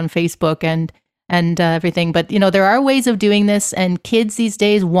stuck back on Facebook and everything. But, there are ways of doing this, and kids these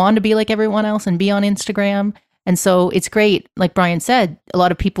days want to be like everyone else and be on Instagram. And so it's great. Like Brian said, a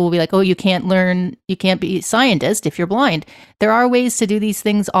lot of people will be like, oh, you can't be a scientist if you're blind. There are ways to do these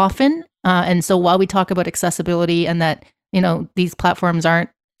things often. And so while we talk about accessibility and that, these platforms aren't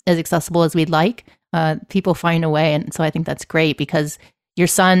as accessible as we'd like, people find a way. And so I think that's great, because your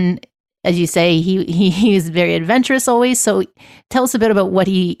son, as you say, he is very adventurous always. So tell us a bit about what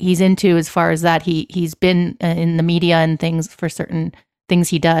he's into as far as that. He's been in the media and things for certain things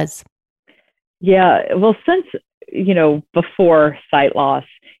he does. Yeah, well, since, before sight loss,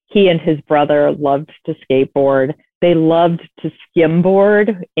 he and his brother loved to skateboard. They loved to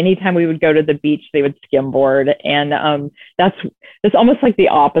skimboard. Anytime we would go to the beach, they would skimboard. And that's almost like the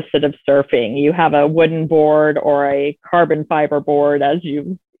opposite of surfing. You have a wooden board or a carbon fiber board as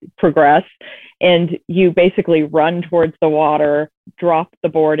you progress, and you basically run towards the water, drop the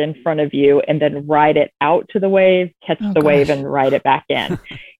board in front of you, and then ride it out to the wave, catch the wave, and ride it back in.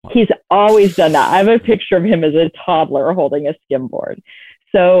 He's always done that. I have a picture of him as a toddler holding a skimboard.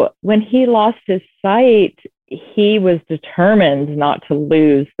 So when he lost his sight, he was determined not to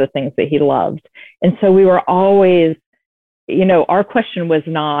lose the things that he loved. And so we were always, our question was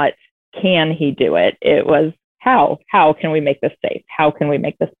not, can he do it? It was, how can we make this safe? How can we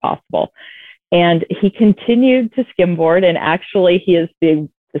make this possible? And he continued to skimboard. And actually, he is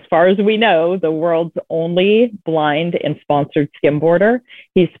as far as we know, the world's only blind and sponsored skimboarder.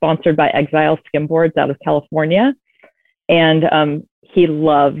 He's sponsored by Exile Skimboards out of California. And he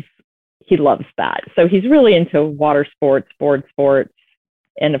loves that. So he's really into water sports, board sports,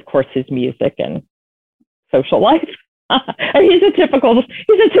 and of course his music and social life. He's a typical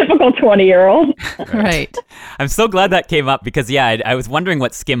 20-year-old. Right. I'm so glad that came up, because I was wondering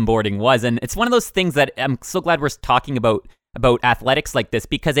what skimboarding was, and it's one of those things that I'm so glad we're talking about athletics like this,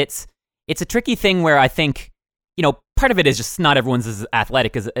 because it's a tricky thing where I think, part of it is just not everyone's as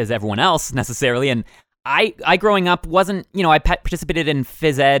athletic as everyone else necessarily. And I growing up wasn't, I participated in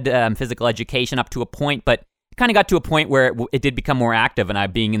phys ed, physical education up to a point, but it kind of got to a point where it did become more active, and I,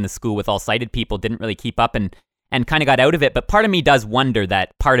 being in the school with all sighted people, didn't really keep up and kind of got out of it. But part of me does wonder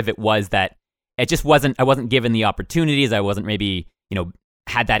that part of it was that it just I wasn't given the opportunities. I wasn't maybe,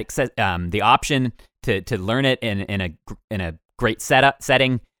 had that the option to learn it in a great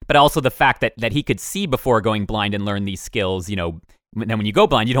setting. But also the fact that he could see before going blind and learn these skills. Then when you go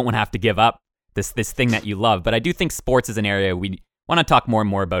blind, you don't want to have to give up this thing that you love. But I do think sports is an area we want to talk more and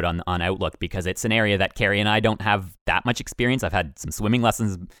more about on Outlook, because it's an area that Carrie and I don't have that much experience. I've had some swimming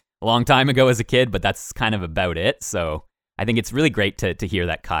lessons a long time ago as a kid, but that's kind of about it. So I think it's really great to hear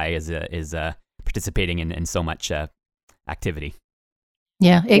that Kai is participating in so much activity.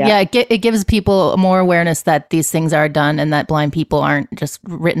 It gives people more awareness that these things are done and that blind people aren't just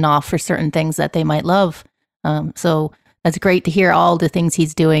written off for certain things that they might love. So that's great to hear all the things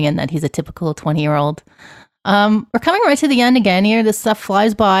he's doing and that he's a typical 20-year-old. We're coming right to the end again here. This stuff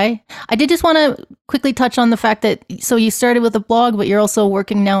flies by. I did just want to quickly touch on the fact that, so you started with a blog, but you're also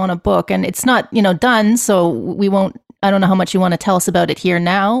working now on a book, and it's not, done. So we won't, I don't know how much you want to tell us about it here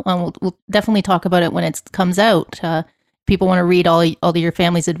now. We'll definitely talk about it when it comes out. People want to read all of your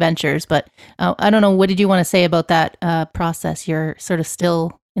family's adventures, but I don't know. What did you want to say about that process? You're sort of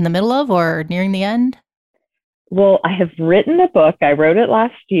still in the middle of or nearing the end? Well, I have written a book. I wrote it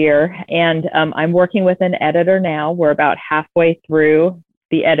last year, and I'm working with an editor now. We're about halfway through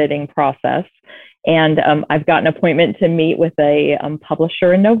the editing process, and I've got an appointment to meet with a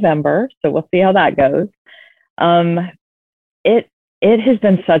publisher in November, so we'll see how that goes. It has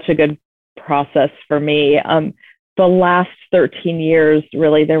been such a good process for me. The last 13 years,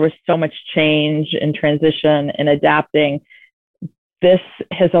 really, there was so much change and transition and adapting. This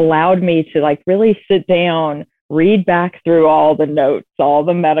has allowed me to really sit down, read back through all the notes, all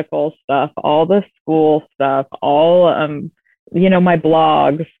the medical stuff, all the school stuff, all, my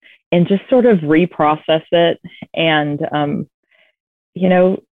blogs, and just sort of reprocess it. And,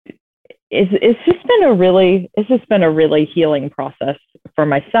 it's just been a really healing process for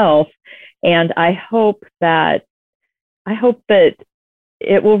myself. And I hope that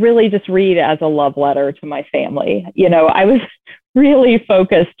it will really just read as a love letter to my family. I was really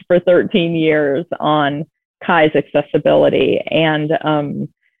focused for 13 years on Kai's accessibility. And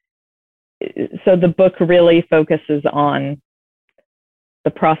so the book really focuses on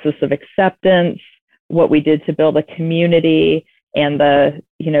the process of acceptance, what we did to build a community, and the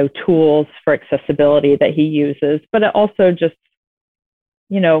tools for accessibility that he uses. But it also just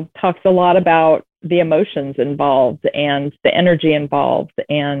talks a lot about the emotions involved and the energy involved,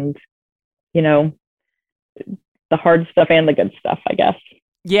 and the hard stuff and the good stuff, I guess.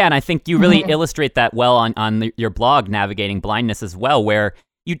 Yeah, and I think you really illustrate that well on your blog, Navigating Blindness, as well, where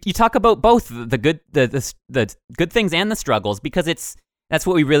you talk about both the good things and the struggles, because that's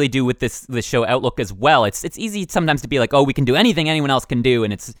what we really do with this show Outlook as well. It's easy sometimes to be like, oh, we can do anything anyone else can do,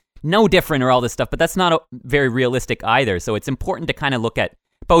 and it's no different or all this stuff, but that's not very realistic either. So it's important to kind of look at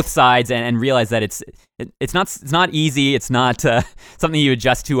both sides and realize that it's not easy. It's not something you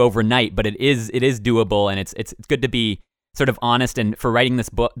adjust to overnight, but it is doable, and it's good to be sort of honest. And for writing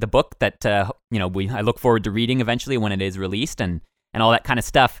the book that I look forward to reading eventually when it is released, and all that kind of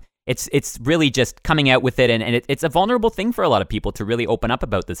stuff. It's really just coming out with it, and it's a vulnerable thing for a lot of people to really open up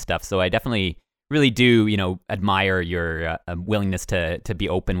about this stuff. So I definitely really do admire your willingness to be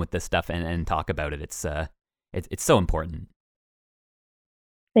open with this stuff and talk about it. It's so important.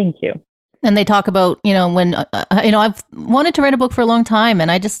 Thank you. And they talk about, when, I've wanted to write a book for a long time,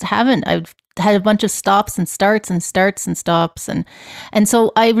 and I just haven't. I've had a bunch of stops and starts and stops. And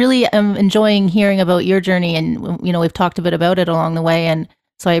so I really am enjoying hearing about your journey. And, we've talked a bit about it along the way. And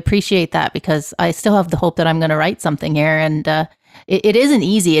so I appreciate that, because I still have the hope that I'm going to write something here. And it isn't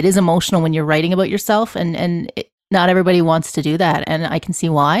easy. It is emotional when you're writing about yourself. And not everybody wants to do that. And I can see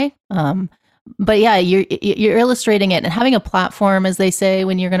why. But yeah, you're illustrating it and having a platform, as they say,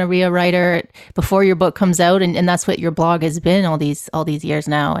 when you're going to be a writer before your book comes out, and that's what your blog has been all these years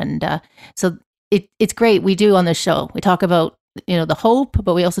now. And so it's great. We do on this show. We talk about the hope,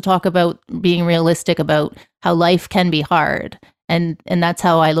 but we also talk about being realistic about how life can be hard, and that's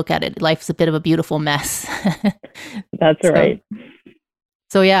how I look at it. Life's a bit of a beautiful mess. That's right.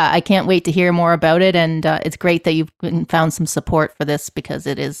 So yeah, I can't wait to hear more about it, and it's great that you've found some support for this, because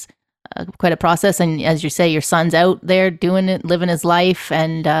it is quite a process. And as you say, your son's out there doing it, living his life.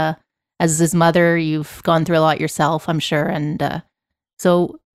 And as his mother, you've gone through a lot yourself, I'm sure. And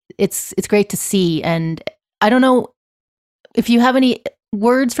so it's great to see. And I don't know if you have any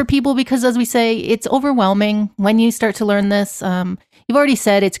words for people, because as we say, it's overwhelming when you start to learn this. You've already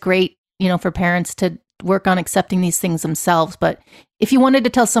said it's great, for parents to work on accepting these things themselves. But if you wanted to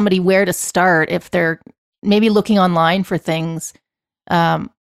tell somebody where to start, if they're maybe looking online for things,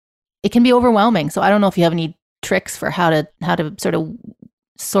 it can be overwhelming. So I don't know if you have any tricks for how to sort of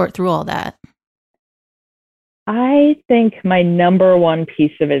sort through all that. I think my number one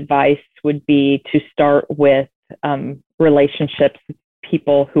piece of advice would be to start with relationships with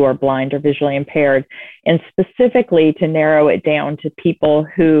people who are blind or visually impaired, and specifically to narrow it down to people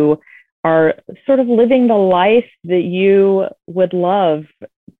who are sort of living the life that you would love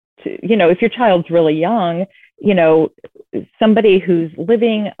to, if your child's really young, somebody who's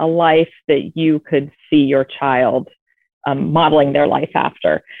living a life that you could see your child modeling their life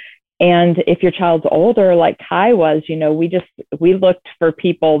after. And if your child's older, like Kai was, we looked for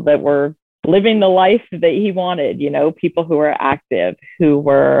people that were living the life that he wanted, people who were active, who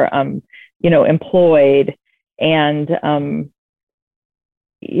were, employed and,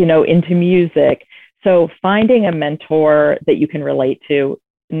 into music. So finding a mentor that you can relate to,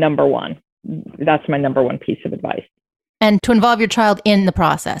 number one. That's my number one piece of advice. And to involve your child in the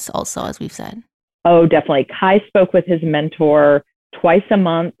process also, as we've said. Oh, definitely. Kai spoke with his mentor twice a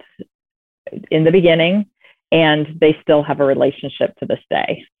month in the beginning, and they still have a relationship to this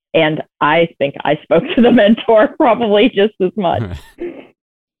day. And I think I spoke to the mentor probably just as much.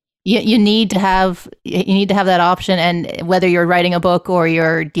 You need to have that option, and whether you're writing a book or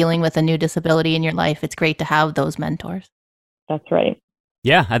you're dealing with a new disability in your life, it's great to have those mentors. That's right.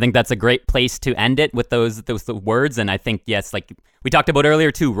 Yeah, I think that's a great place to end it with those words. And I think, yes, like we talked about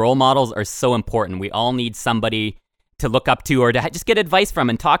earlier too, role models are so important. We all need somebody to look up to or to just get advice from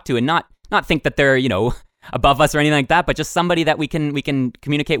and talk to, and not think that they're, above us or anything like that, but just somebody that we can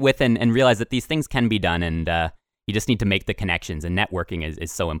communicate with and realize that these things can be done. And you just need to make the connections, and networking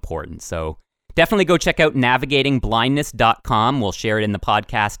is so important. So definitely go check out navigatingblindness.com. We'll share it in the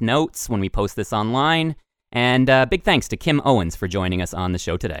podcast notes when we post this online. And big thanks to Kim Owens for joining us on the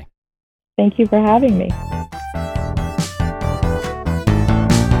show today. Thank you for having me.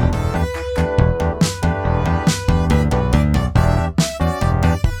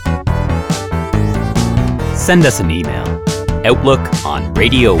 Send us an email,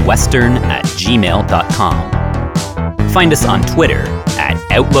 outlookOnRadioWestern@gmail.com. Find us on Twitter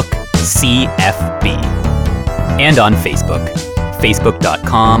 @OutlookCFB and on Facebook,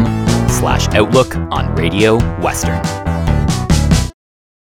 facebook.com/OutlookOnRadioWestern.